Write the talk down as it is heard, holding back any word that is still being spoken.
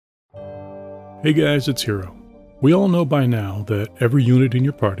Hey guys, it's Hero. We all know by now that every unit in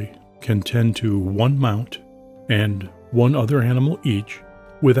your party can tend to one mount and one other animal each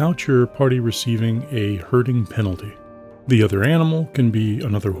without your party receiving a herding penalty. The other animal can be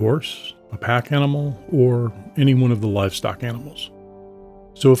another horse, a pack animal, or any one of the livestock animals.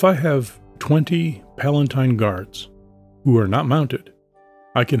 So if I have 20 Palatine guards who are not mounted,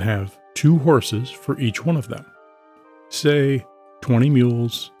 I can have 2 horses for each one of them. Say 20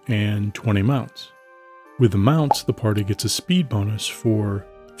 mules and 20 mounts. With the mounts, the party gets a speed bonus for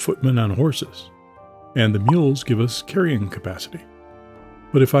footmen on horses, and the mules give us carrying capacity.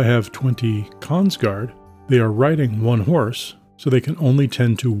 But if I have 20 Consguard, they are riding one horse, so they can only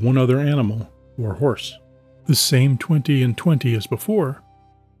tend to one other animal or horse. The same 20 and 20 as before,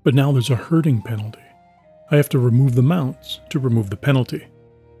 but now there's a herding penalty. I have to remove the mounts to remove the penalty,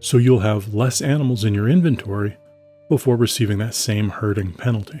 so you'll have less animals in your inventory before receiving that same herding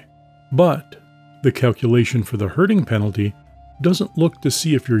penalty. But the calculation for the herding penalty doesn't look to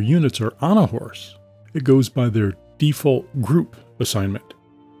see if your units are on a horse. It goes by their default group assignment.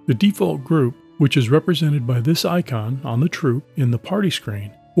 The default group, which is represented by this icon on the troop in the party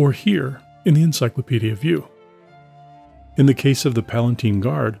screen, or here in the encyclopedia view. In the case of the Palatine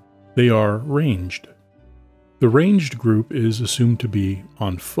Guard, they are ranged. The ranged group is assumed to be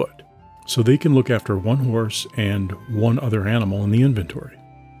on foot, so they can look after one horse and one other animal in the inventory.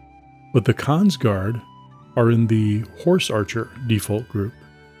 But the Consguard are in the horse archer default group,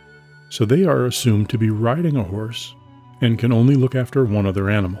 so they are assumed to be riding a horse and can only look after one other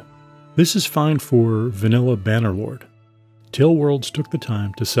animal. This is fine for vanilla Bannerlord. Tailworlds took the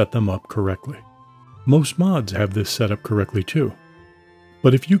time to set them up correctly. Most mods have this set up correctly too.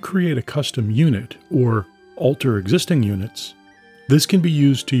 But if you create a custom unit or alter existing units, this can be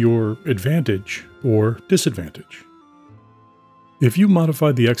used to your advantage or disadvantage. If you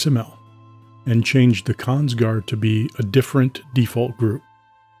modify the XML and change the Consguard to be a different default group,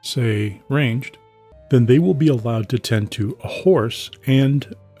 say ranged, then they will be allowed to tend to a horse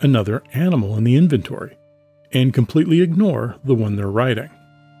and another animal in the inventory, and completely ignore the one they're riding,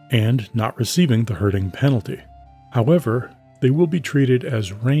 and not receiving the herding penalty. However, they will be treated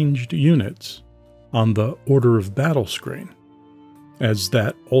as ranged units on the order of battle screen, as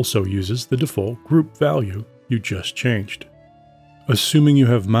that also uses the default group value you just changed. Assuming you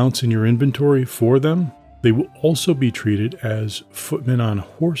have mounts in your inventory for them, they will also be treated as footmen on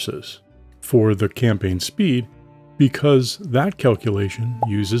horses for the campaign speed, because that calculation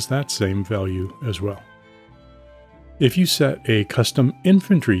uses that same value as well. If you set a custom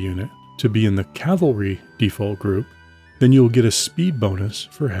infantry unit to be in the cavalry default group, then you'll get a speed bonus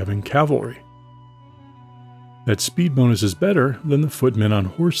for having cavalry. That speed bonus is better than the footmen on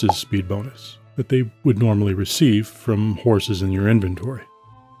horses speed bonus that they would normally receive from horses in your inventory.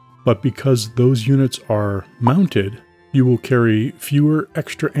 But because those units are mounted, you will carry fewer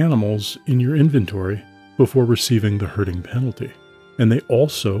extra animals in your inventory before receiving the herding penalty, and they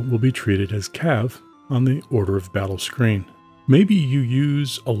also will be treated as cav on the order of battle screen. Maybe you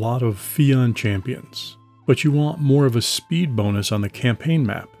use a lot of Fion champions, but you want more of a speed bonus on the campaign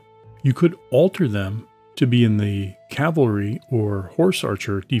map. You could alter them to be in the cavalry or horse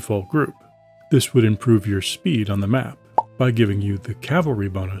archer default group. This would improve your speed on the map by giving you the cavalry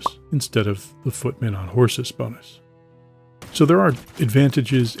bonus instead of the footmen on horses bonus. So there are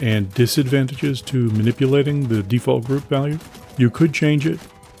advantages and disadvantages to manipulating the default group value. You could change it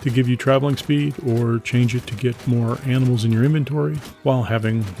to give you traveling speed, or change it to get more animals in your inventory while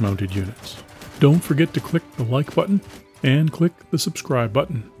having mounted units. Don't forget to click the like button and click the subscribe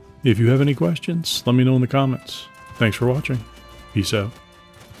button. If you have any questions, let me know in the comments. Thanks for watching. Peace out.